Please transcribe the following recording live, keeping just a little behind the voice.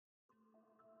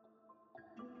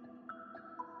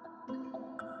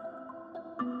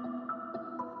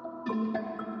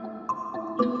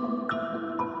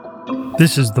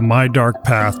This is the My Dark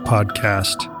Path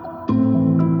podcast.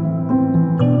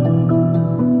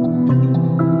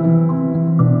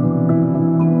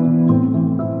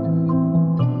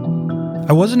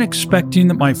 I wasn't expecting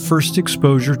that my first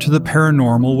exposure to the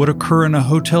paranormal would occur in a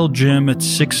hotel gym at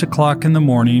 6 o'clock in the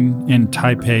morning in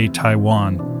Taipei,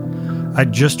 Taiwan.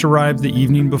 I'd just arrived the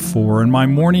evening before, and my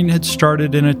morning had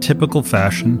started in a typical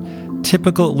fashion,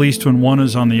 typical at least when one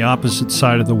is on the opposite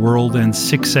side of the world and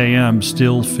 6 a.m.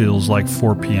 still feels like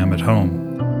 4 p.m. at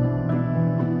home.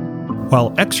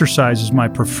 While exercise is my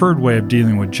preferred way of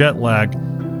dealing with jet lag,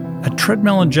 a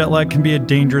treadmill and jet lag can be a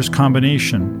dangerous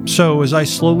combination. So as I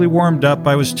slowly warmed up,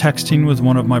 I was texting with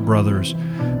one of my brothers.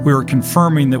 We were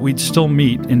confirming that we'd still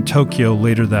meet in Tokyo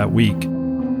later that week.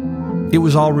 It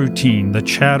was all routine, the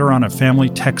chatter on a family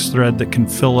text thread that can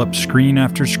fill up screen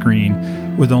after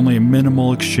screen with only a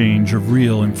minimal exchange of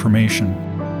real information.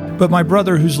 But my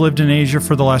brother, who's lived in Asia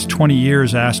for the last 20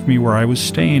 years, asked me where I was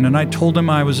staying, and I told him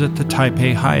I was at the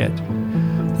Taipei Hyatt.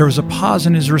 There was a pause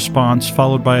in his response,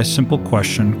 followed by a simple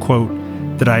question, quote,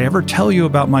 "Did I ever tell you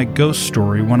about my ghost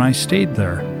story when I stayed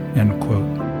there?" End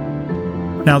quote.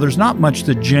 Now, there's not much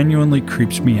that genuinely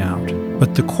creeps me out,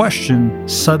 but the question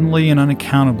suddenly and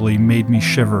unaccountably made me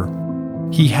shiver.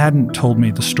 He hadn't told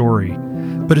me the story,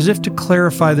 but as if to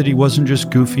clarify that he wasn't just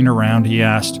goofing around, he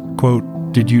asked, quote,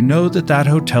 "Did you know that that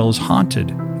hotel is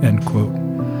haunted?" End quote.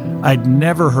 I'd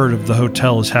never heard of the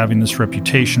hotel as having this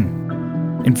reputation.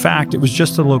 In fact, it was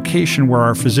just the location where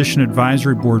our physician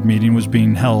advisory board meeting was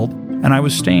being held, and I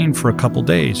was staying for a couple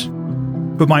days.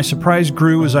 But my surprise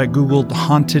grew as I Googled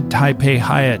Haunted Taipei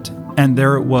Hyatt, and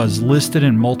there it was, listed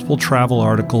in multiple travel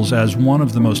articles as one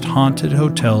of the most haunted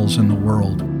hotels in the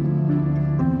world.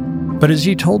 But as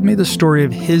he told me the story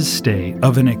of his stay,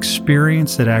 of an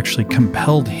experience that actually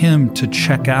compelled him to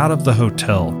check out of the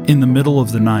hotel in the middle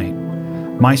of the night,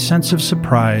 my sense of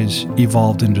surprise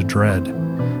evolved into dread,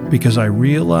 because I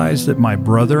realized that my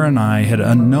brother and I had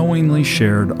unknowingly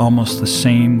shared almost the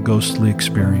same ghostly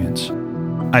experience.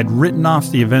 I'd written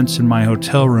off the events in my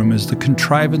hotel room as the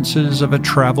contrivances of a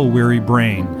travel-weary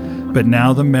brain, but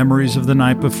now the memories of the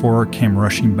night before came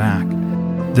rushing back.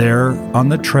 There, on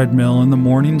the treadmill in the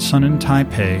morning sun in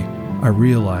Taipei, I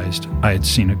realized I had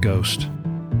seen a ghost.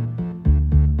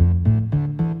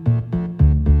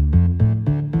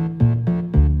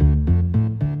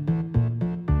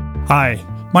 Hi.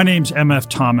 My name's M.F.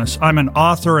 Thomas. I'm an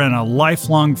author and a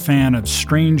lifelong fan of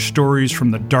strange stories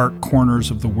from the dark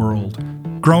corners of the world.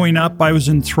 Growing up, I was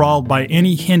enthralled by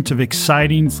any hint of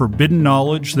exciting, forbidden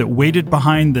knowledge that waited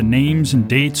behind the names and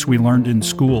dates we learned in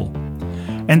school.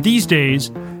 And these days,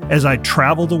 as I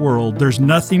travel the world, there's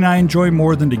nothing I enjoy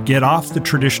more than to get off the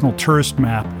traditional tourist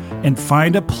map and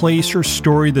find a place or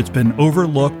story that's been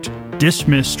overlooked,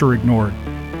 dismissed, or ignored.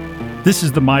 This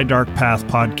is the My Dark Path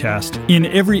podcast. In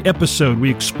every episode, we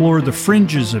explore the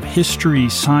fringes of history,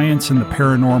 science, and the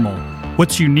paranormal.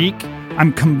 What's unique?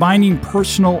 I'm combining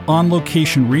personal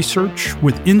on-location research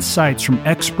with insights from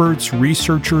experts,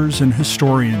 researchers, and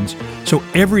historians. So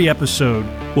every episode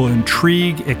will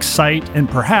intrigue, excite, and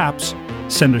perhaps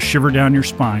send a shiver down your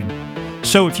spine.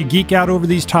 So if you geek out over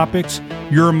these topics,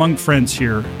 you're among friends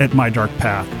here at My Dark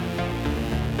Path.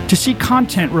 To see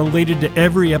content related to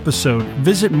every episode,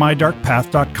 visit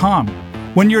mydarkpath.com.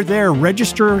 When you're there,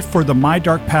 register for the My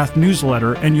Dark Path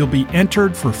newsletter and you'll be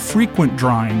entered for frequent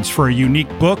drawings for a unique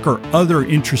book or other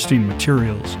interesting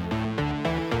materials.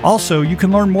 Also, you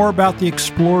can learn more about the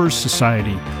Explorers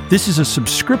Society. This is a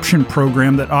subscription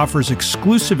program that offers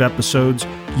exclusive episodes,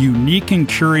 unique and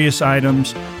curious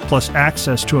items, plus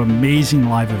access to amazing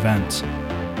live events.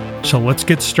 So let's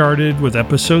get started with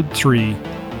episode 3.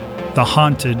 The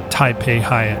Haunted Taipei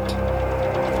Hyatt.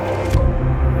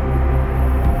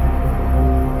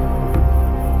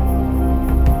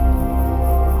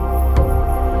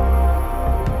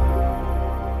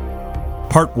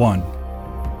 Part 1.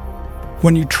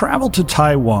 When you travel to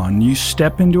Taiwan, you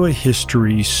step into a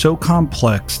history so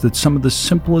complex that some of the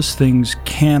simplest things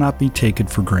cannot be taken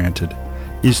for granted.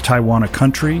 Is Taiwan a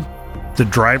country? The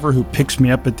driver who picks me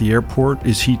up at the airport,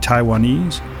 is he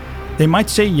Taiwanese? They might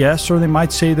say yes, or they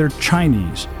might say they're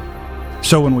Chinese.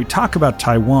 So when we talk about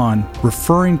Taiwan,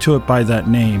 referring to it by that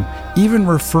name, even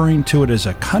referring to it as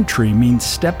a country, means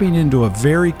stepping into a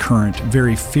very current,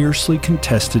 very fiercely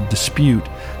contested dispute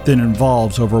that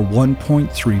involves over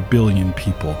 1.3 billion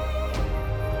people.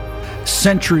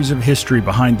 Centuries of history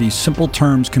behind these simple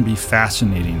terms can be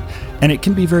fascinating, and it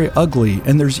can be very ugly,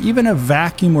 and there's even a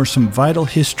vacuum where some vital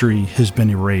history has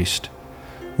been erased.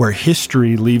 Where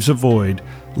history leaves a void,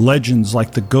 legends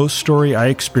like the ghost story I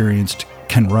experienced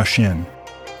can rush in.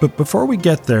 But before we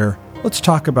get there, let's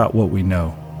talk about what we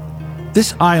know.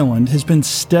 This island has been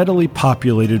steadily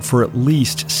populated for at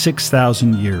least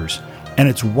 6,000 years, and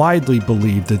it's widely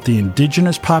believed that the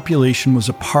indigenous population was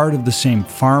a part of the same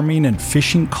farming and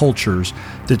fishing cultures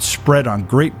that spread on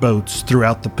great boats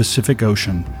throughout the Pacific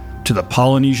Ocean, to the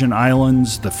Polynesian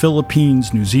Islands, the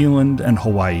Philippines, New Zealand, and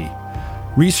Hawaii.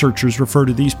 Researchers refer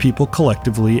to these people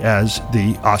collectively as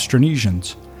the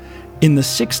Austronesians. In the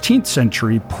 16th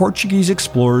century, Portuguese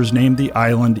explorers named the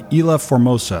island Ilha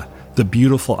Formosa, the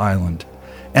Beautiful Island.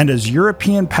 And as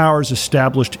European powers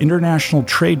established international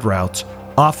trade routes,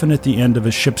 often at the end of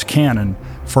a ship's cannon,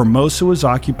 Formosa was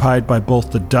occupied by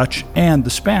both the Dutch and the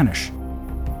Spanish.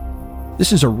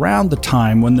 This is around the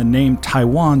time when the name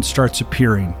Taiwan starts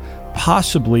appearing,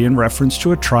 possibly in reference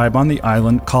to a tribe on the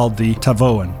island called the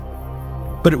Tavoan.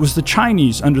 But it was the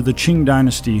Chinese under the Qing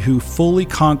dynasty who fully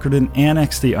conquered and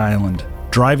annexed the island,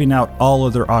 driving out all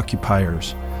other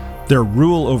occupiers. Their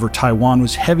rule over Taiwan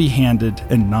was heavy-handed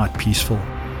and not peaceful.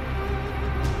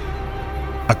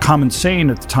 A common saying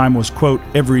at the time was, quote,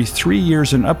 every 3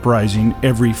 years an uprising,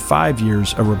 every 5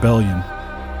 years a rebellion.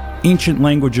 Ancient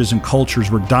languages and cultures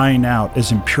were dying out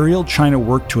as Imperial China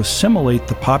worked to assimilate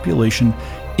the population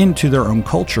into their own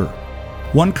culture.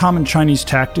 One common Chinese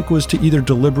tactic was to either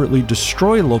deliberately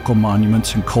destroy local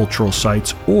monuments and cultural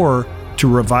sites or to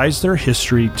revise their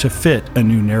history to fit a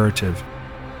new narrative.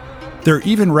 There are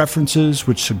even references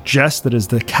which suggest that as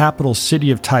the capital city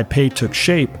of Taipei took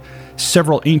shape,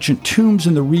 several ancient tombs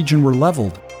in the region were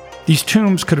leveled. These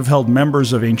tombs could have held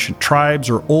members of ancient tribes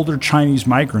or older Chinese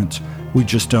migrants. We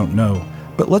just don't know.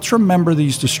 But let's remember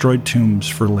these destroyed tombs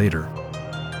for later.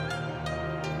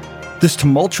 This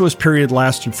tumultuous period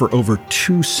lasted for over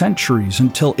 2 centuries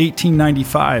until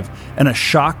 1895, and a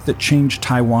shock that changed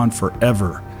Taiwan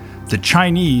forever. The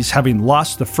Chinese, having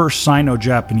lost the First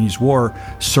Sino-Japanese War,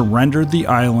 surrendered the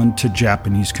island to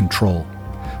Japanese control.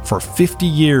 For 50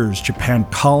 years, Japan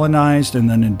colonized and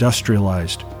then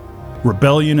industrialized.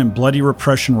 Rebellion and bloody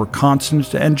repression were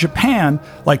constant, and Japan,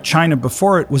 like China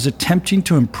before it, was attempting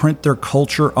to imprint their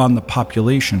culture on the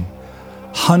population.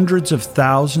 Hundreds of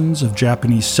thousands of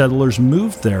Japanese settlers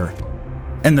moved there,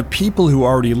 and the people who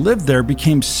already lived there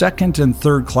became second- and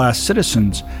third-class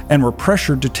citizens and were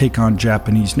pressured to take on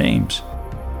Japanese names.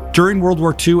 During World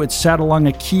War II, it sat along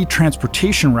a key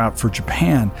transportation route for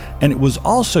Japan, and it was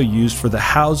also used for the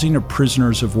housing of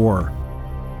prisoners of war.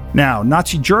 Now,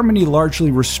 Nazi Germany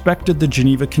largely respected the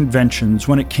Geneva Conventions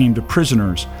when it came to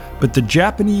prisoners, but the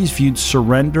Japanese viewed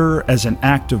surrender as an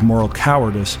act of moral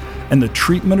cowardice, and the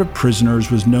treatment of prisoners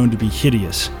was known to be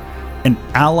hideous. An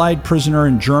Allied prisoner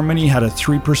in Germany had a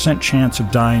 3% chance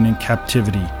of dying in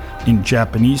captivity. In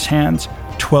Japanese hands,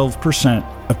 12%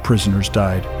 of prisoners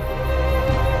died.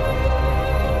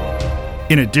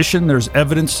 In addition, there's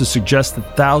evidence to suggest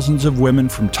that thousands of women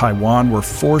from Taiwan were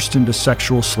forced into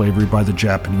sexual slavery by the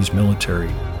Japanese military.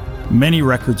 Many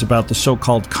records about the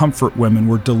so-called comfort women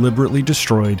were deliberately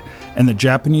destroyed, and the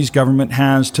Japanese government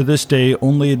has, to this day,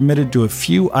 only admitted to a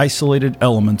few isolated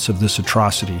elements of this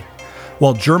atrocity.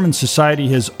 While German society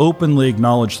has openly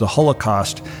acknowledged the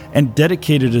Holocaust and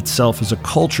dedicated itself as a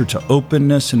culture to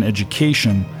openness and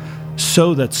education,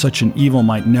 so that such an evil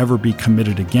might never be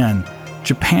committed again,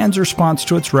 Japan's response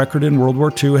to its record in World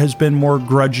War II has been more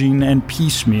grudging and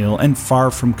piecemeal and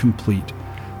far from complete.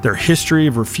 Their history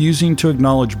of refusing to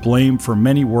acknowledge blame for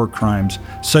many war crimes,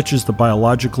 such as the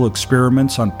biological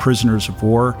experiments on prisoners of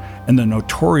war and the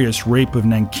notorious rape of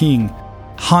Nanking,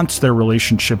 haunts their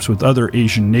relationships with other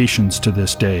Asian nations to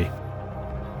this day.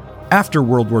 After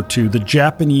World War II, the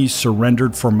Japanese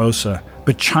surrendered Formosa,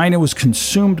 but China was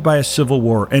consumed by a civil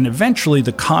war, and eventually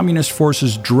the communist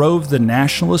forces drove the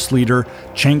nationalist leader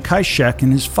Chiang Kai-shek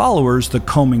and his followers, the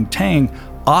Kuomintang,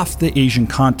 off the Asian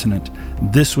continent.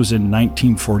 This was in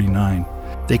 1949.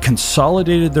 They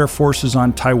consolidated their forces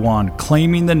on Taiwan,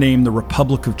 claiming the name the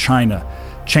Republic of China.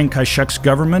 Chiang Kai-shek's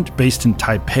government, based in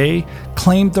Taipei,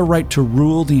 claimed the right to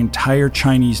rule the entire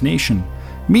Chinese nation.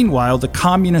 Meanwhile, the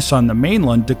communists on the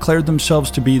mainland declared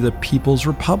themselves to be the People's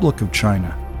Republic of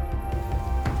China.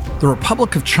 The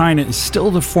Republic of China is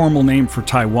still the formal name for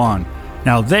Taiwan.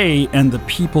 Now they and the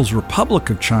People's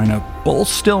Republic of China both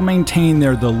still maintain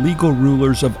they're the legal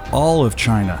rulers of all of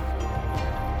China.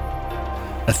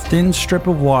 A thin strip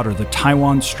of water, the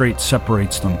Taiwan Strait,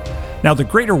 separates them. Now the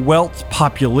greater wealth,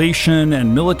 population,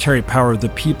 and military power of the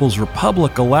People's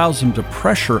Republic allows them to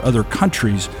pressure other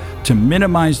countries to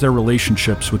minimize their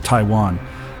relationships with Taiwan.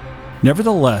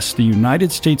 Nevertheless, the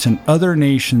United States and other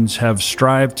nations have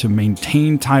strived to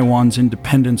maintain Taiwan's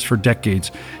independence for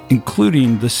decades,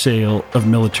 including the sale of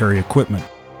military equipment.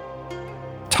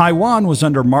 Taiwan was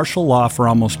under martial law for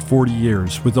almost 40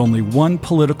 years, with only one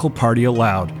political party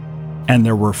allowed, and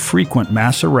there were frequent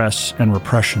mass arrests and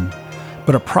repression.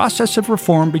 But a process of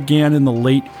reform began in the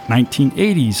late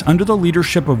 1980s under the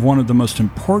leadership of one of the most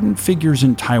important figures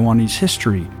in Taiwanese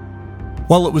history.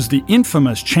 While it was the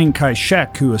infamous Chiang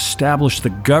Kai-shek who established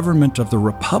the government of the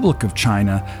Republic of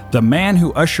China, the man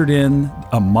who ushered in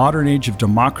a modern age of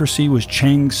democracy was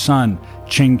Chiang's son,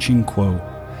 Chiang Ching-kuo.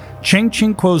 Chiang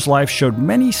Ching-kuo's life showed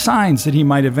many signs that he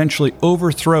might eventually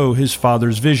overthrow his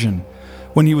father's vision.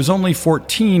 When he was only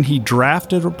 14, he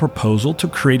drafted a proposal to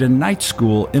create a night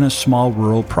school in a small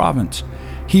rural province.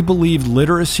 He believed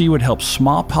literacy would help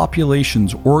small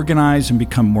populations organize and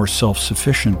become more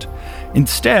self-sufficient.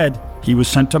 Instead, he was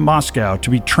sent to Moscow to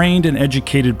be trained and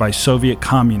educated by Soviet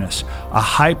communists, a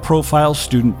high-profile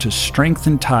student to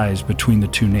strengthen ties between the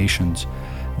two nations.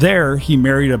 There, he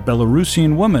married a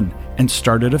Belarusian woman and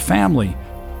started a family.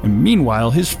 And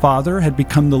meanwhile, his father had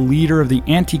become the leader of the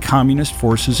anti-communist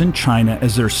forces in China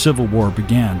as their civil war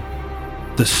began.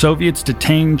 The Soviets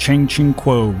detained Chiang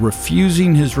Ching-kuo,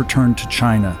 refusing his return to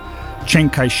China. Chiang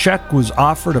Kai-shek was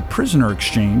offered a prisoner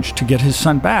exchange to get his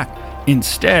son back.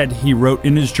 Instead, he wrote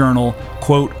in his journal,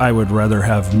 quote, "I would rather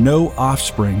have no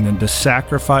offspring than to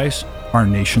sacrifice our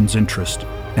nation's interest,"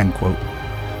 end quote.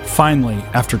 Finally,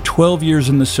 after 12 years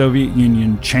in the Soviet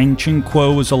Union, Chiang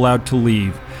Ching-kuo was allowed to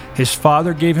leave. His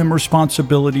father gave him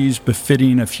responsibilities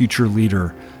befitting a future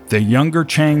leader. The younger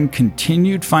Chiang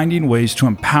continued finding ways to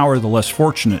empower the less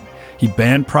fortunate. He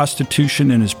banned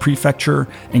prostitution in his prefecture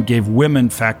and gave women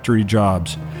factory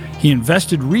jobs. He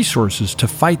invested resources to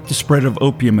fight the spread of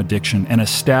opium addiction and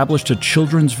established a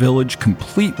children's village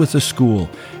complete with a school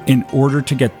in order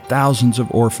to get thousands of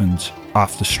orphans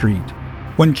off the street.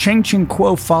 When Chiang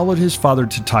Ching-kuo followed his father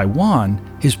to Taiwan,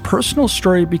 his personal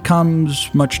story becomes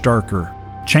much darker.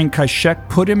 Chiang Kai-shek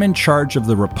put him in charge of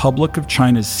the Republic of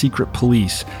China's secret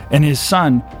police, and his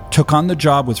son took on the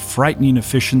job with frightening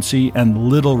efficiency and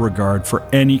little regard for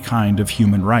any kind of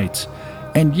human rights.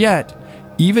 And yet,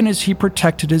 even as he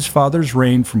protected his father's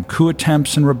reign from coup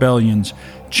attempts and rebellions,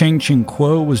 Chiang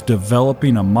Ching-kuo was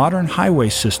developing a modern highway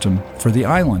system for the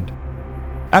island.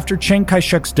 After Chiang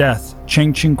Kai-shek's death,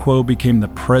 Chiang Ching-kuo became the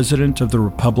president of the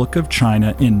Republic of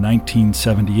China in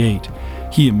 1978.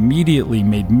 He immediately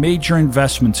made major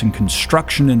investments in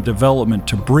construction and development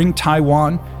to bring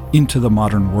Taiwan into the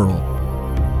modern world.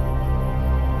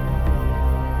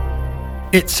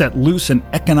 It set loose an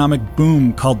economic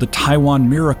boom called the Taiwan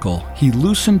Miracle. He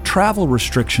loosened travel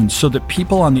restrictions so that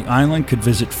people on the island could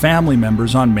visit family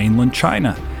members on mainland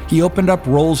China. He opened up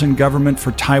roles in government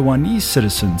for Taiwanese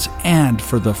citizens and,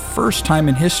 for the first time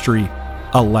in history,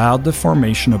 allowed the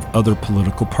formation of other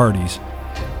political parties.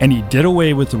 And he did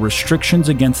away with the restrictions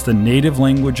against the native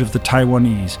language of the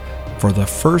Taiwanese. For the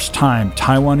first time,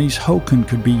 Taiwanese Hokkien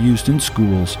could be used in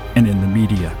schools and in the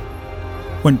media.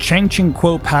 When Chiang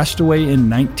Ching-kuo passed away in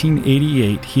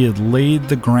 1988, he had laid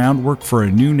the groundwork for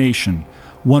a new nation,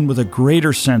 one with a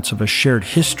greater sense of a shared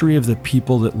history of the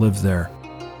people that lived there.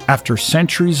 After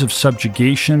centuries of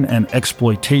subjugation and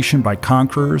exploitation by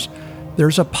conquerors,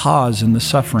 there's a pause in the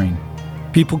suffering.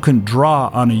 People can draw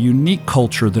on a unique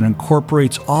culture that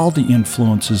incorporates all the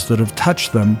influences that have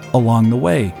touched them along the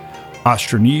way: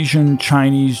 Austronesian,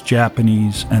 Chinese,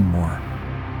 Japanese, and more.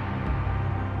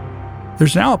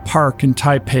 There's now a park in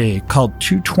Taipei called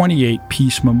 228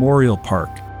 Peace Memorial Park.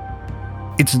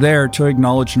 It's there to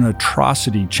acknowledge an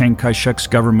atrocity Chiang Kai-shek's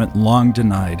government long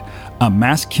denied, a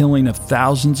mass killing of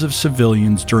thousands of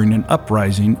civilians during an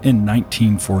uprising in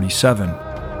 1947.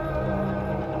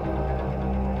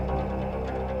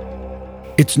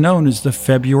 It's known as the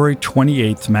February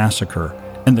 28th Massacre,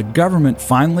 and the government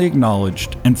finally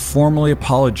acknowledged and formally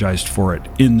apologized for it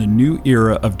in the new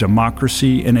era of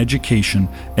democracy and education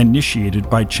initiated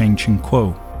by Chiang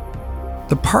Ching-kuo.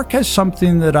 The park has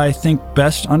something that I think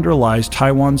best underlies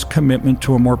Taiwan's commitment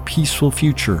to a more peaceful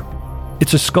future.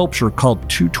 It's a sculpture called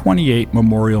 228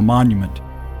 Memorial Monument.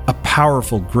 A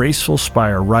powerful, graceful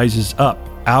spire rises up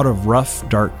out of rough,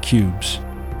 dark cubes.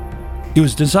 It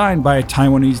was designed by a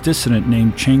Taiwanese dissident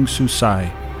named Cheng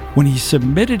Su-sai. When he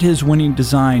submitted his winning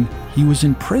design, he was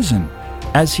in prison,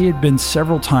 as he had been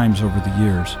several times over the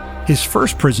years. His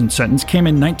first prison sentence came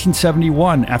in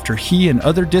 1971 after he and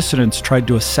other dissidents tried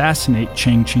to assassinate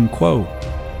Chiang Ching-kuo.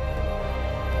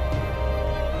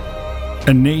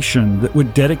 A nation that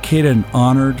would dedicate an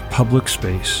honored public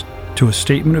space to a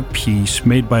statement of peace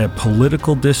made by a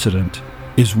political dissident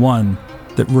is one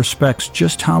that respects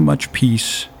just how much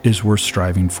peace is worth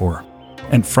striving for.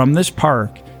 And from this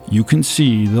park, you can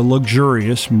see the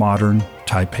luxurious modern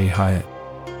Taipei Hyatt.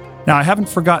 Now, I haven't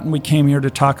forgotten we came here to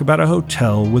talk about a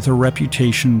hotel with a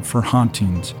reputation for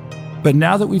hauntings. But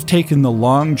now that we've taken the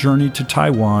long journey to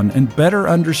Taiwan and better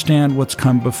understand what's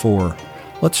come before,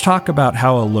 let's talk about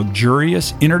how a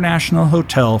luxurious international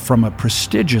hotel from a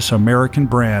prestigious American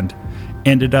brand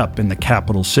ended up in the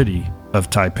capital city of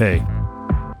Taipei.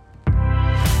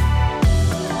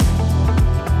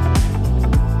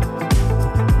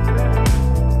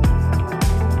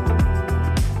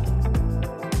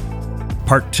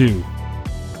 Part 2.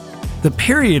 The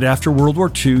period after World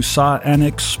War II saw an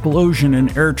explosion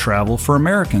in air travel for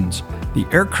Americans. The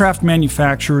aircraft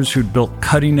manufacturers who'd built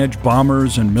cutting-edge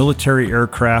bombers and military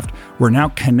aircraft were now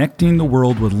connecting the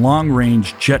world with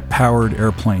long-range jet-powered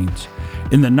airplanes.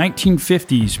 In the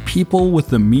 1950s, people with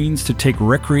the means to take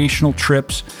recreational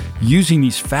trips using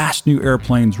these fast new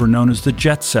airplanes were known as the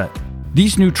jet set.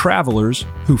 These new travelers,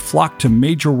 who flocked to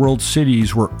major world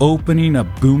cities, were opening a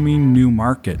booming new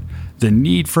market: the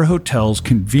need for hotels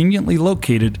conveniently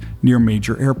located near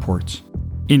major airports.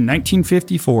 In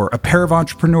 1954, a pair of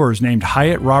entrepreneurs named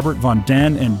Hyatt Robert Von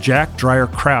Den and Jack Dreyer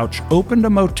Crouch opened a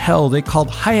motel they called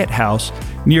Hyatt House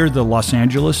near the Los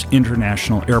Angeles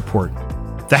International Airport.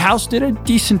 The house did a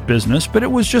decent business, but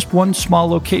it was just one small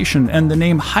location, and the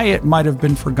name Hyatt might have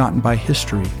been forgotten by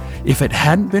history if it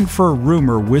hadn't been for a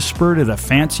rumor whispered at a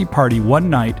fancy party one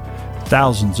night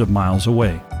thousands of miles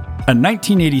away. A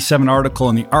 1987 article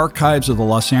in the archives of the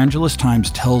Los Angeles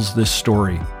Times tells this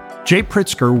story. Jay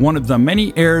Pritzker, one of the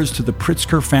many heirs to the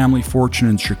Pritzker family fortune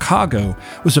in Chicago,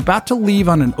 was about to leave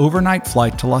on an overnight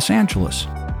flight to Los Angeles.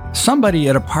 Somebody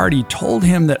at a party told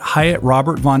him that Hyatt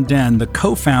Robert Von Den, the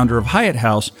co-founder of Hyatt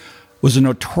House, was a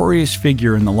notorious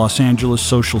figure in the Los Angeles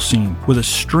social scene, with a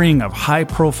string of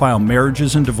high-profile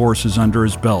marriages and divorces under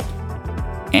his belt,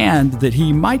 and that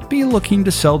he might be looking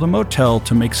to sell the motel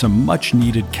to make some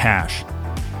much-needed cash.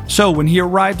 So when he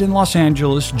arrived in Los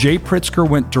Angeles, Jay Pritzker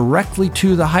went directly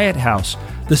to the Hyatt House.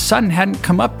 The sun hadn't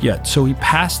come up yet, so he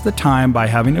passed the time by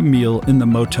having a meal in the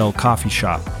motel coffee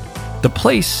shop. The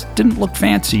place didn't look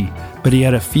fancy, but he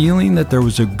had a feeling that there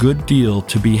was a good deal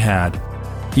to be had.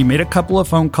 He made a couple of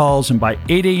phone calls, and by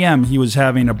 8 a.m. he was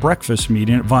having a breakfast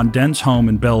meeting at Von Den's home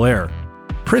in Bel Air.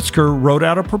 Pritzker wrote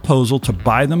out a proposal to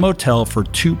buy the motel for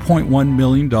 $2.1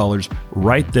 million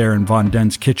right there in Von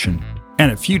Den's kitchen.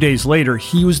 And a few days later,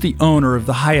 he was the owner of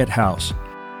the Hyatt House.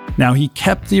 Now, he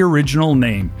kept the original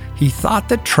name. He thought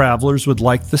that travelers would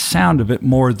like the sound of it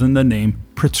more than the name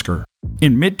Pritzker.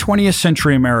 In mid-20th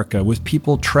century America, with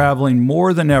people traveling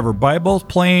more than ever by both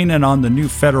plane and on the new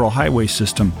federal highway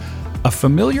system, a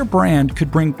familiar brand could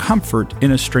bring comfort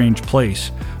in a strange place,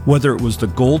 whether it was the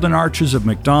golden arches of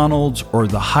McDonald's or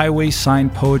the highway sign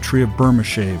poetry of Burma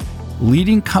Shave.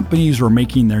 Leading companies were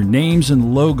making their names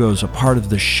and logos a part of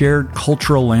the shared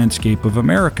cultural landscape of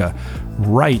America,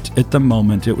 right at the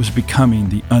moment it was becoming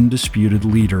the undisputed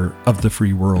leader of the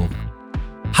free world.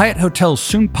 Hyatt hotels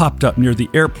soon popped up near the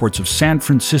airports of San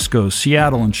Francisco,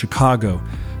 Seattle, and Chicago.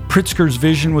 Pritzker's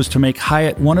vision was to make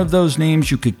Hyatt one of those names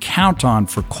you could count on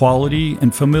for quality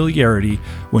and familiarity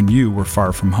when you were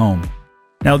far from home.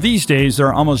 Now, these days, there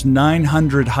are almost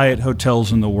 900 Hyatt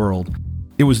hotels in the world.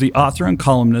 It was the author and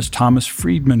columnist Thomas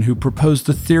Friedman who proposed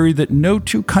the theory that no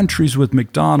two countries with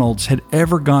McDonald's had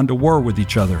ever gone to war with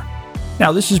each other.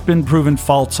 Now, this has been proven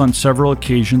false on several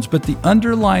occasions, but the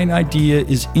underlying idea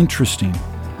is interesting.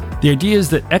 The idea is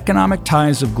that economic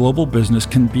ties of global business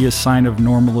can be a sign of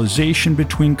normalization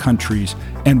between countries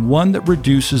and one that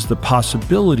reduces the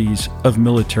possibilities of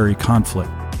military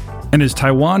conflict. And as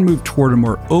Taiwan moved toward a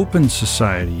more open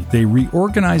society, they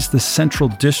reorganized the Central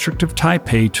District of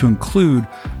Taipei to include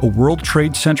a World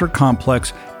Trade Center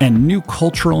complex and new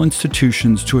cultural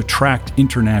institutions to attract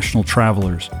international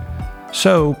travelers.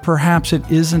 So perhaps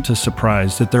it isn't a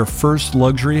surprise that their first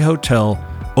luxury hotel,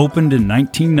 opened in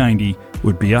 1990,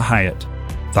 would be a Hyatt.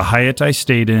 The Hyatt I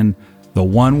stayed in, the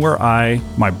one where I,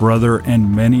 my brother,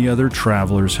 and many other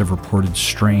travelers have reported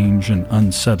strange and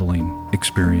unsettling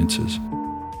experiences.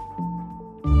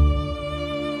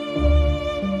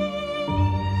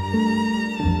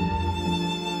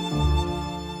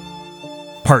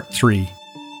 Part 3.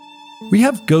 We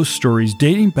have ghost stories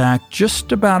dating back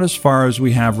just about as far as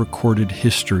we have recorded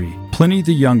history. Pliny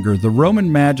the Younger, the Roman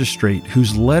magistrate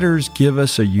whose letters give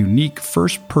us a unique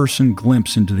first-person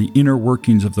glimpse into the inner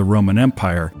workings of the Roman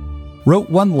Empire, wrote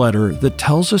one letter that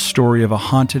tells a story of a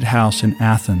haunted house in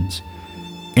Athens.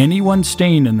 Anyone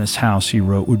staying in this house, he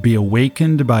wrote, would be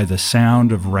awakened by the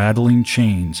sound of rattling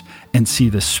chains and see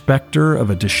the specter of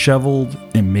a disheveled,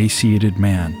 emaciated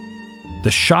man. The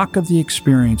shock of the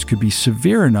experience could be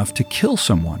severe enough to kill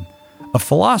someone. A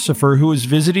philosopher who was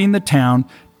visiting the town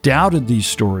doubted these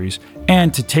stories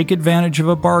and, to take advantage of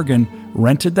a bargain,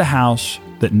 rented the house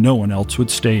that no one else would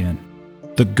stay in.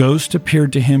 The ghost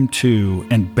appeared to him too,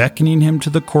 and beckoning him to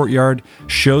the courtyard,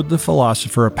 showed the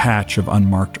philosopher a patch of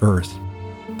unmarked earth.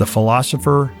 The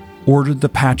philosopher ordered the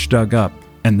patch dug up,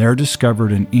 and there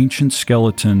discovered an ancient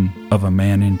skeleton of a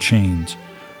man in chains.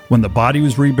 When the body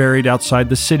was reburied outside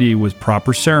the city with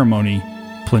proper ceremony,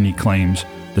 Pliny claims,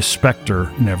 the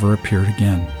specter never appeared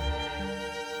again.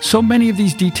 So many of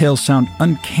these details sound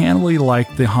uncannily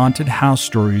like the haunted house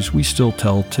stories we still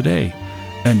tell today.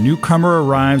 A newcomer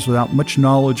arrives without much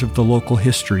knowledge of the local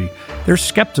history. They're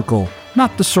skeptical,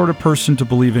 not the sort of person to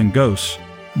believe in ghosts.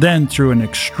 Then, through an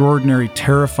extraordinary,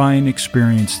 terrifying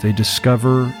experience, they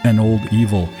discover an old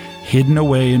evil, hidden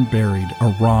away and buried,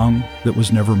 a wrong that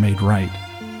was never made right.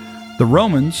 The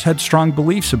Romans had strong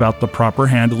beliefs about the proper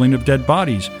handling of dead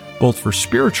bodies, both for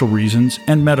spiritual reasons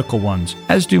and medical ones,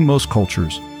 as do most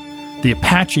cultures. The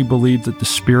Apache believed that the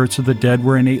spirits of the dead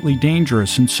were innately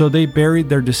dangerous, and so they buried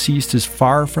their deceased as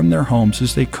far from their homes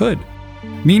as they could.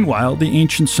 Meanwhile, the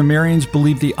ancient Sumerians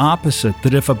believed the opposite,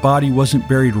 that if a body wasn't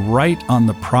buried right on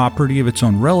the property of its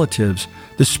own relatives,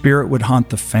 the spirit would haunt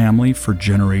the family for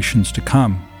generations to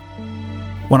come.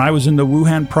 When I was in the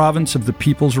Wuhan province of the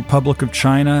People's Republic of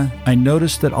China, I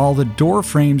noticed that all the door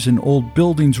frames in old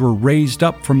buildings were raised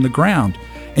up from the ground,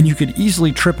 and you could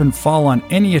easily trip and fall on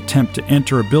any attempt to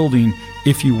enter a building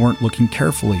if you weren't looking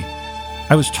carefully.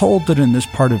 I was told that in this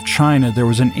part of China there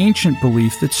was an ancient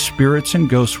belief that spirits and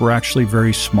ghosts were actually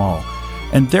very small,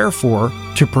 and therefore,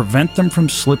 to prevent them from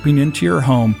slipping into your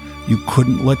home, you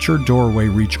couldn't let your doorway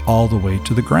reach all the way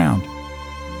to the ground.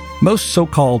 Most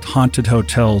so-called haunted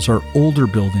hotels are older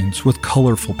buildings with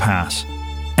colorful paths,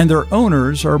 and their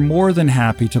owners are more than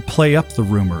happy to play up the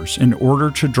rumors in order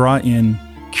to draw in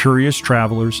curious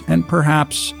travelers and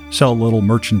perhaps sell a little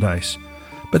merchandise.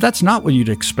 But that's not what you'd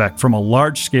expect from a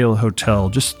large-scale hotel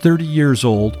just 30 years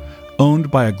old, owned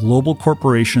by a global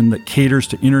corporation that caters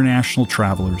to international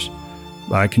travelers.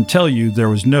 I can tell you there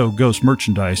was no ghost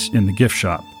merchandise in the gift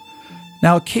shop.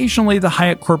 Now, occasionally the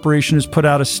Hyatt Corporation has put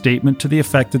out a statement to the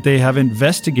effect that they have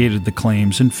investigated the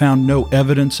claims and found no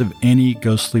evidence of any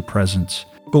ghostly presence.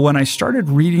 But when I started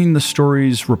reading the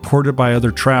stories reported by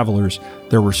other travelers,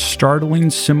 there were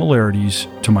startling similarities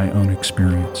to my own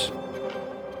experience.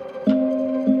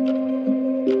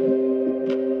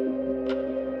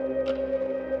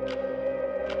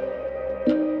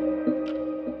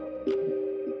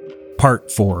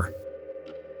 Part 4.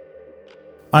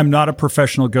 I'm not a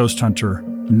professional ghost hunter,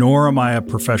 nor am I a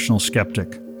professional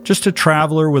skeptic. Just a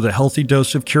traveler with a healthy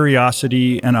dose of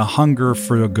curiosity and a hunger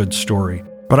for a good story.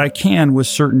 But I can with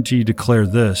certainty declare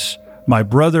this. My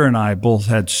brother and I both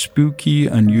had spooky,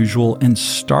 unusual, and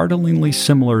startlingly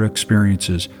similar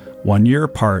experiences 1 year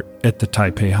apart at the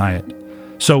Taipei Hyatt.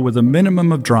 So with a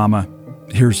minimum of drama,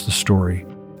 here's the story.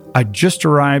 I just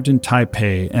arrived in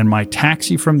Taipei and my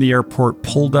taxi from the airport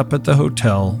pulled up at the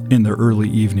hotel in the early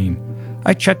evening.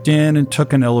 I checked in and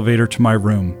took an elevator to my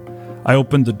room. I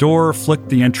opened the door, flicked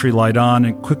the entry light on,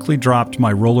 and quickly dropped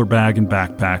my roller bag and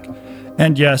backpack.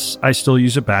 And yes, I still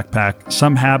use a backpack.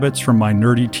 Some habits from my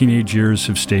nerdy teenage years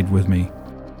have stayed with me.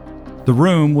 The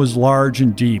room was large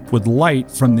and deep, with light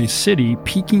from the city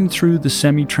peeking through the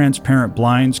semi-transparent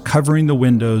blinds covering the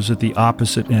windows at the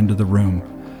opposite end of the room.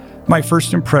 My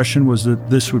first impression was that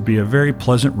this would be a very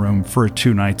pleasant room for a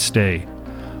 2-night stay.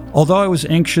 Although I was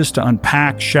anxious to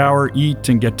unpack, shower, eat,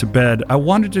 and get to bed, I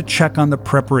wanted to check on the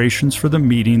preparations for the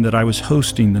meeting that I was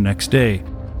hosting the next day.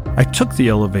 I took the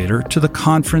elevator to the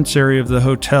conference area of the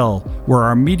hotel, where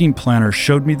our meeting planner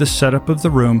showed me the setup of the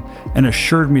room and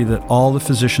assured me that all the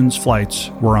physicians'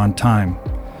 flights were on time.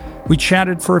 We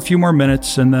chatted for a few more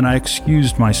minutes, and then I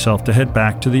excused myself to head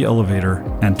back to the elevator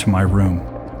and to my room.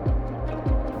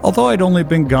 Although I'd only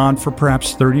been gone for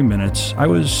perhaps 30 minutes, I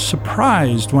was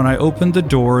surprised when I opened the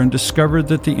door and discovered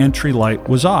that the entry light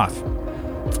was off.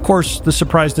 Of course, the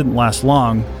surprise didn't last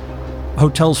long.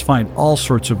 Hotels find all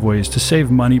sorts of ways to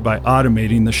save money by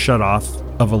automating the shutoff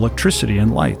of electricity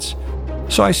and lights.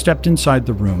 So I stepped inside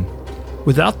the room.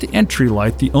 Without the entry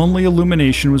light, the only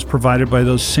illumination was provided by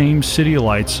those same city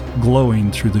lights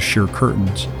glowing through the sheer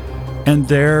curtains. And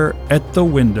there, at the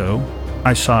window,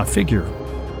 I saw a figure.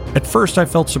 At first, I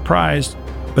felt surprised,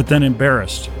 but then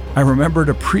embarrassed. I remembered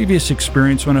a previous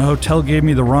experience when a hotel gave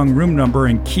me the wrong room number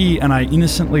and key, and I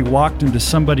innocently walked into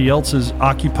somebody else's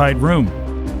occupied room.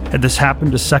 Had this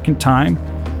happened a second time?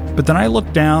 But then I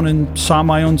looked down and saw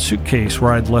my own suitcase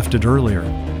where I'd left it earlier.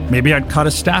 Maybe I'd caught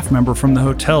a staff member from the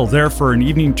hotel there for an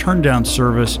evening turn-down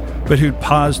service, but who'd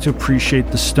paused to appreciate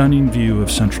the stunning view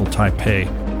of central Taipei.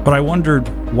 But I wondered,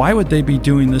 why would they be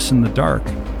doing this in the dark?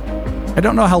 I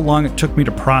don't know how long it took me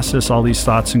to process all these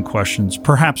thoughts and questions.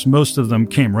 Perhaps most of them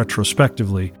came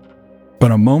retrospectively.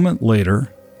 But a moment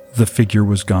later, the figure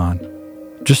was gone.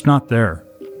 Just not there.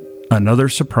 Another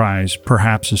surprise,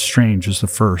 perhaps as strange as the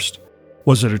first.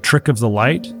 Was it a trick of the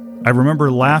light? I remember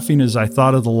laughing as I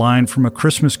thought of the line from A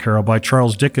Christmas Carol by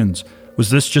Charles Dickens. Was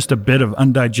this just a bit of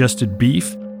undigested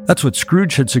beef? That's what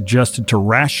Scrooge had suggested to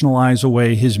rationalize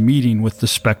away his meeting with the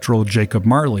spectral Jacob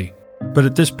Marley. But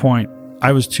at this point,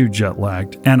 I was too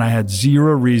jet-lagged, and I had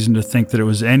zero reason to think that it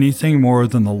was anything more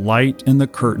than the light in the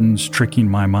curtains tricking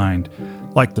my mind.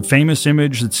 Like the famous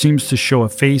image that seems to show a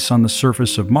face on the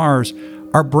surface of Mars,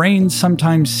 our brains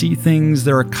sometimes see things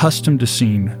they're accustomed to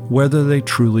seeing, whether they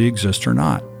truly exist or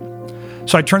not.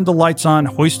 So I turned the lights on,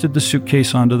 hoisted the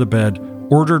suitcase onto the bed,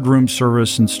 ordered room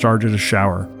service, and started a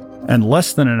shower. And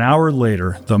less than an hour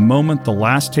later, the moment the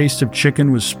last taste of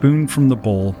chicken was spooned from the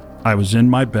bowl, I was in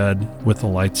my bed with the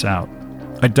lights out.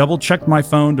 I double-checked my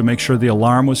phone to make sure the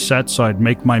alarm was set so I'd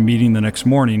make my meeting the next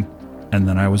morning, and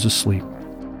then I was asleep.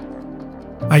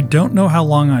 I don't know how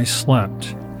long I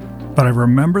slept, but I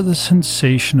remember the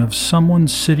sensation of someone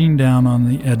sitting down on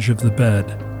the edge of the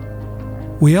bed.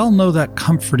 We all know that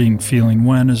comforting feeling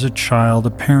when, as a child,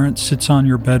 a parent sits on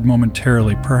your bed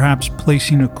momentarily, perhaps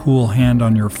placing a cool hand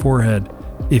on your forehead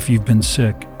if you've been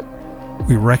sick.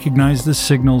 We recognize the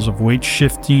signals of weight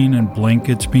shifting and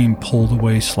blankets being pulled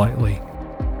away slightly.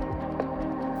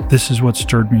 This is what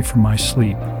stirred me from my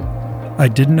sleep. I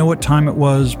didn't know what time it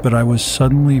was, but I was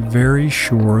suddenly very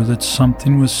sure that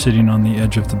something was sitting on the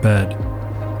edge of the bed.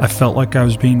 I felt like I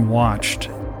was being watched.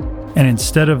 And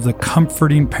instead of the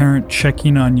comforting parent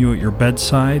checking on you at your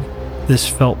bedside, this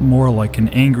felt more like an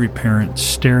angry parent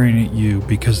staring at you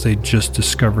because they'd just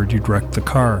discovered you'd wrecked the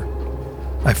car.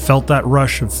 I felt that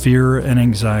rush of fear and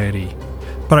anxiety.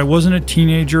 But I wasn't a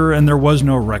teenager and there was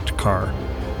no wrecked car.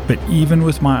 But even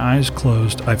with my eyes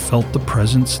closed, I felt the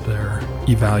presence there,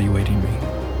 evaluating me.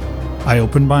 I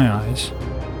opened my eyes.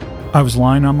 I was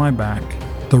lying on my back.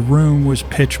 The room was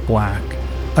pitch black.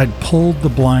 I'd pulled the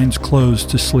blinds closed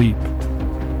to sleep.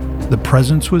 The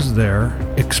presence was there,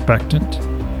 expectant,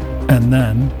 and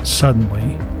then,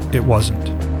 suddenly, it wasn't.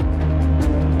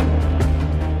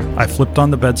 I flipped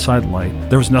on the bedside light.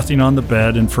 There was nothing on the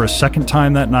bed, and for a second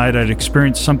time that night, I'd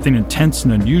experienced something intense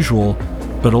and unusual,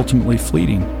 but ultimately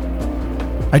fleeting.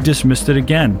 I dismissed it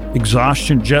again.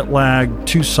 Exhaustion, jet lag,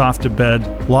 too soft to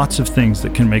bed, lots of things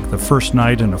that can make the first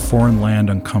night in a foreign land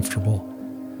uncomfortable.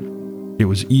 It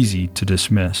was easy to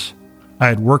dismiss. I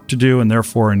had work to do and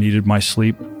therefore I needed my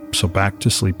sleep, so back to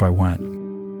sleep I went.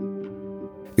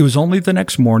 It was only the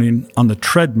next morning on the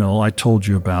treadmill I told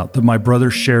you about that my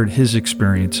brother shared his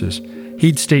experiences.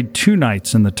 He'd stayed 2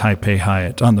 nights in the Taipei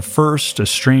Hyatt. On the first, a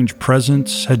strange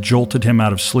presence had jolted him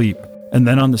out of sleep. And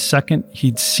then on the second,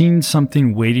 he'd seen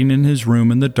something waiting in his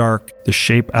room in the dark, the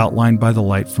shape outlined by the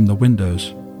light from the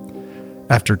windows.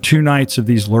 After 2 nights of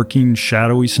these lurking,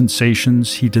 shadowy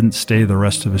sensations, he didn't stay the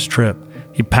rest of his trip.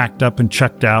 He packed up and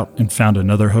checked out and found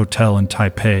another hotel in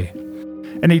Taipei.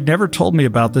 And he'd never told me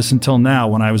about this until now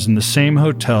when I was in the same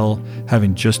hotel,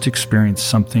 having just experienced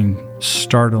something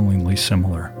startlingly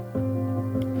similar.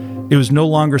 It was no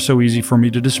longer so easy for me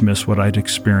to dismiss what I'd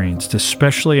experienced,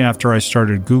 especially after I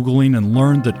started Googling and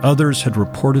learned that others had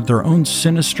reported their own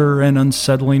sinister and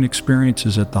unsettling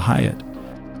experiences at the Hyatt.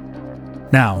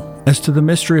 Now, as to the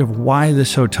mystery of why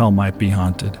this hotel might be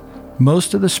haunted,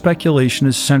 most of the speculation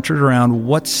is centered around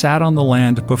what sat on the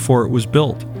land before it was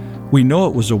built. We know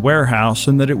it was a warehouse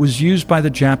and that it was used by the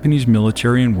Japanese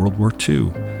military in World War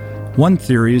II. One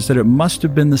theory is that it must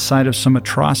have been the site of some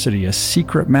atrocity, a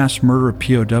secret mass murder of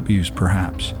POWs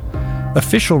perhaps.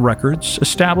 Official records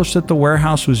established that the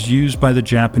warehouse was used by the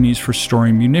Japanese for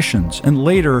storing munitions, and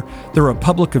later the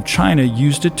Republic of China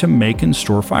used it to make and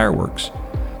store fireworks.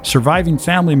 Surviving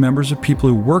family members of people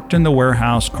who worked in the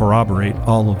warehouse corroborate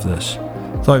all of this.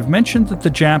 Though I've mentioned that the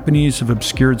Japanese have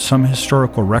obscured some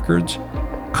historical records,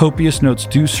 copious notes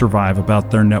do survive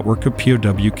about their network of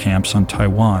POW camps on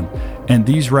Taiwan, and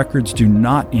these records do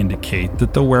not indicate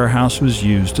that the warehouse was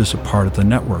used as a part of the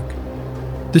network.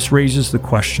 This raises the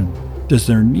question, does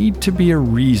there need to be a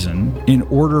reason in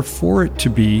order for it to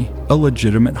be a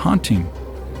legitimate haunting?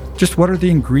 Just what are the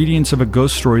ingredients of a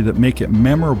ghost story that make it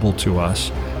memorable to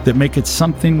us, that make it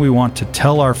something we want to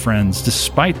tell our friends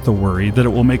despite the worry that it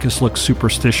will make us look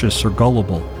superstitious or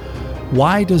gullible?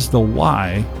 Why does the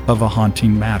why of a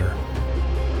haunting matter?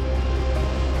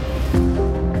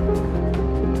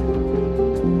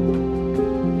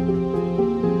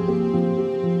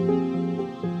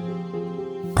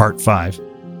 Part 5.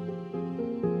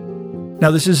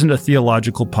 Now, this isn't a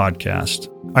theological podcast.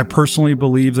 I personally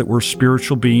believe that we're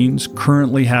spiritual beings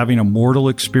currently having a mortal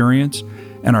experience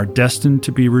and are destined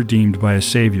to be redeemed by a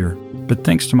Savior. But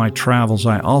thanks to my travels,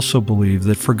 I also believe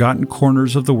that forgotten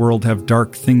corners of the world have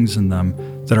dark things in them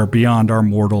that are beyond our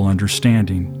mortal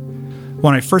understanding.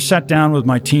 When I first sat down with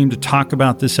my team to talk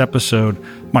about this episode,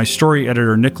 my story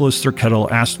editor, Nicholas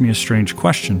Thurkettle, asked me a strange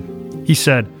question. He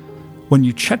said, "When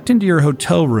you checked into your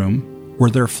hotel room, were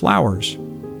there flowers?"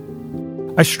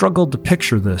 I struggled to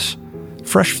picture this.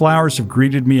 Fresh flowers have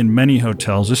greeted me in many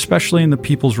hotels, especially in the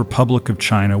People's Republic of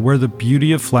China, where the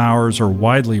beauty of flowers are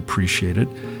widely appreciated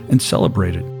and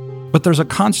celebrated. But there's a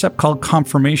concept called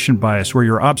confirmation bias, where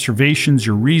your observations,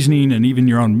 your reasoning, and even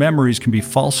your own memories can be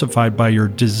falsified by your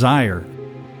desire.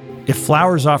 If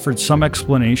flowers offered some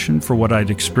explanation for what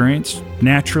I'd experienced,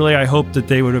 naturally I hoped that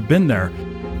they would have been there.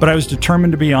 But I was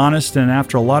determined to be honest, and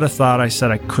after a lot of thought, I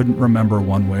said I couldn't remember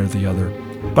one way or the other.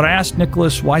 But I asked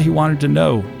Nicholas why he wanted to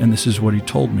know, and this is what he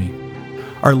told me.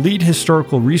 Our lead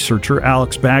historical researcher,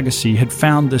 Alex Bagassi, had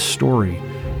found this story.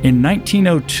 In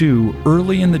 1902,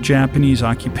 early in the Japanese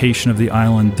occupation of the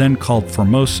island, then called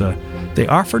Formosa, they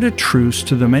offered a truce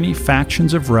to the many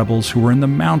factions of rebels who were in the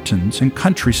mountains and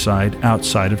countryside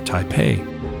outside of Taipei.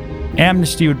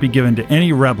 Amnesty would be given to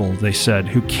any rebel, they said,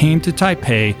 who came to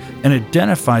Taipei and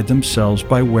identified themselves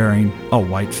by wearing a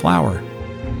white flower.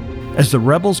 As the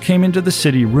rebels came into the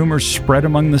city, rumors spread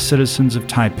among the citizens of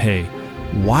Taipei.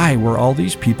 Why were all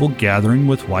these people gathering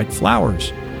with white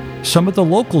flowers? Some of the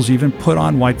locals even put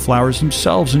on white flowers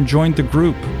themselves and joined the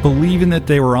group, believing that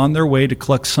they were on their way to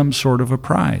collect some sort of a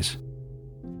prize.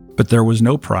 But there was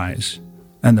no prize,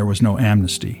 and there was no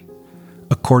amnesty.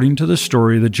 According to the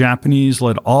story, the Japanese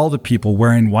led all the people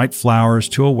wearing white flowers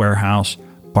to a warehouse,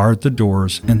 barred the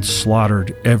doors, and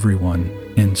slaughtered everyone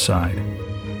inside.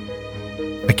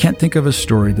 I can't think of a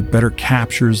story that better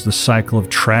captures the cycle of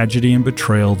tragedy and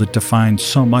betrayal that defines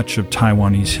so much of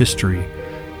Taiwanese history,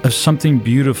 of something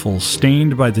beautiful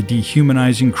stained by the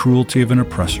dehumanizing cruelty of an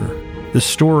oppressor. The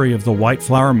story of the White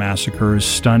Flower Massacre is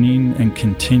stunning and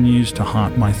continues to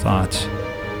haunt my thoughts.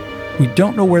 We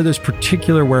don't know where this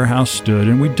particular warehouse stood,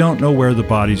 and we don't know where the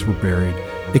bodies were buried.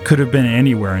 It could have been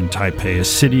anywhere in Taipei, a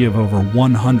city of over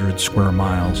 100 square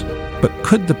miles. But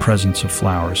could the presence of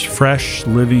flowers, fresh,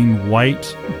 living,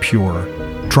 white, pure,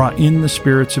 draw in the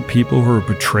spirits of people who are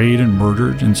betrayed and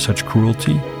murdered in such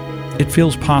cruelty? It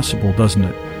feels possible, doesn't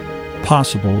it?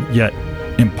 Possible, yet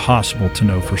impossible to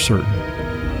know for certain.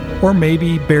 Or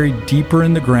maybe buried deeper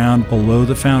in the ground below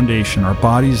the foundation are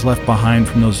bodies left behind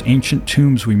from those ancient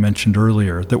tombs we mentioned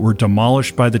earlier that were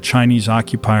demolished by the Chinese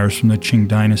occupiers from the Qing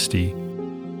dynasty.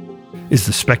 Is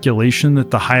the speculation that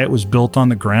the Hyatt was built on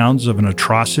the grounds of an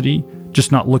atrocity, just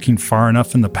not looking far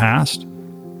enough in the past?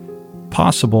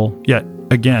 Possible, yet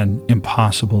again,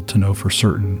 impossible to know for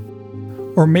certain.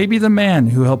 Or maybe the man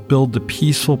who helped build the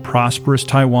peaceful, prosperous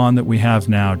Taiwan that we have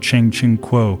now, Cheng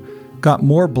Ching-kuo, got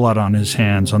more blood on his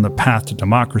hands on the path to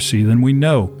democracy than we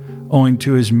know, owing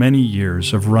to his many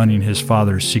years of running his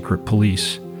father's secret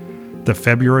police. The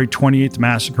February 28th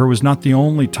massacre was not the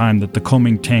only time that the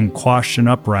Kuomintang quashed an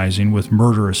uprising with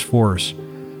murderous force.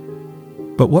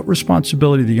 But what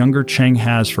responsibility the younger Cheng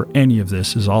has for any of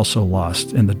this is also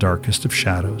lost in the darkest of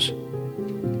shadows.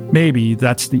 Maybe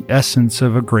that's the essence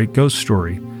of a great ghost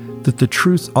story, that the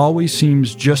truth always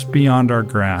seems just beyond our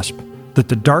grasp, that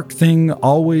the dark thing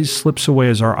always slips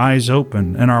away as our eyes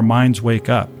open and our minds wake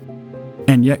up.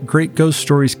 And yet great ghost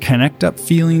stories connect up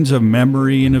feelings of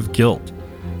memory and of guilt.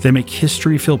 They make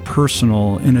history feel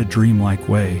personal in a dreamlike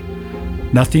way.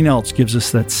 Nothing else gives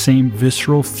us that same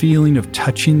visceral feeling of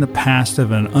touching the past of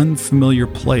an unfamiliar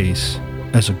place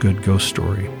as a good ghost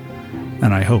story.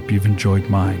 And I hope you've enjoyed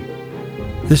mine.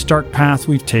 This dark path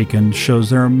we've taken shows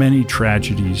there are many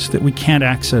tragedies that we can't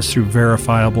access through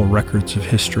verifiable records of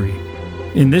history.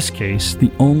 In this case,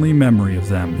 the only memory of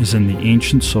them is in the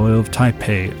ancient soil of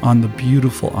Taipei on the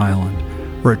beautiful island,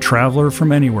 where a traveler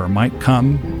from anywhere might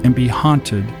come and be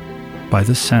haunted by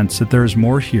the sense that there is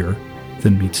more here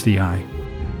than meets the eye.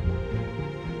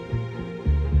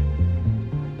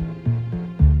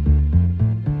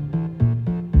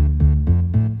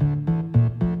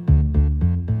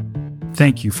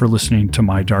 Thank you for listening to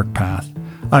My Dark Path.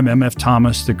 I'm MF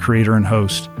Thomas, the creator and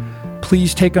host.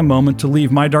 Please take a moment to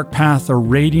leave My Dark Path a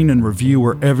rating and review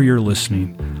wherever you're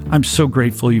listening. I'm so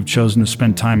grateful you've chosen to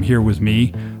spend time here with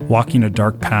me, walking a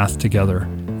dark path together.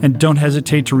 And don't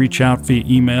hesitate to reach out via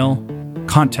email.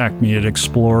 Contact me at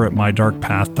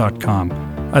explore@mydarkpath.com.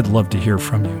 I'd love to hear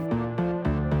from you.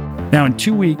 Now, in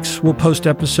 2 weeks, we'll post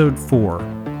episode 4,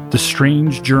 The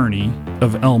Strange Journey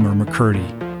of Elmer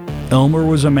McCurdy. Elmer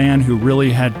was a man who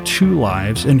really had 2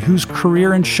 lives and whose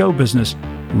career in show business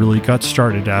really got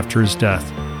started after his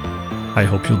death. I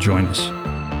hope you'll join us.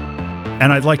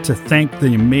 And I'd like to thank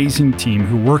the amazing team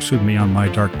who works with me on My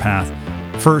Dark Path.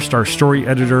 First, our story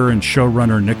editor and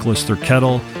showrunner, Nicholas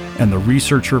Thurkettle, and the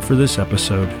researcher for this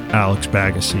episode, Alex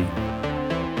Bagassi.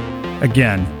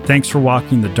 Again, thanks for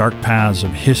walking the dark paths of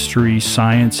history,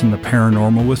 science, and the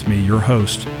paranormal with me, your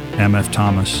host, M.F.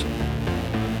 Thomas.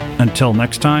 Until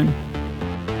next time,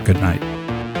 good night.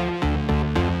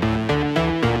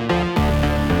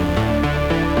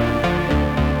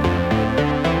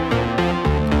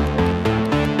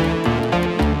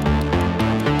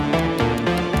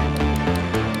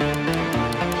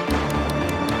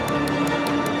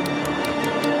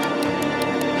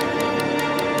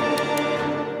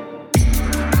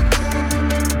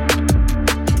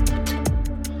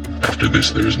 After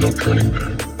this, there is no turning back.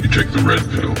 You take the red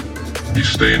pill, you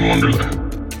stay in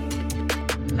Wonderland,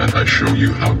 and I show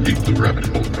you how deep the rabbit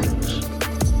hole goes.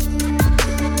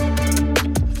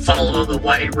 Follow the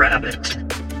white rabbit.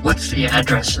 What's the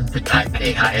address of the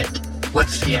Taipei Hyatt?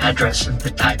 What's the address of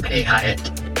the Taipei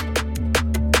Hyatt?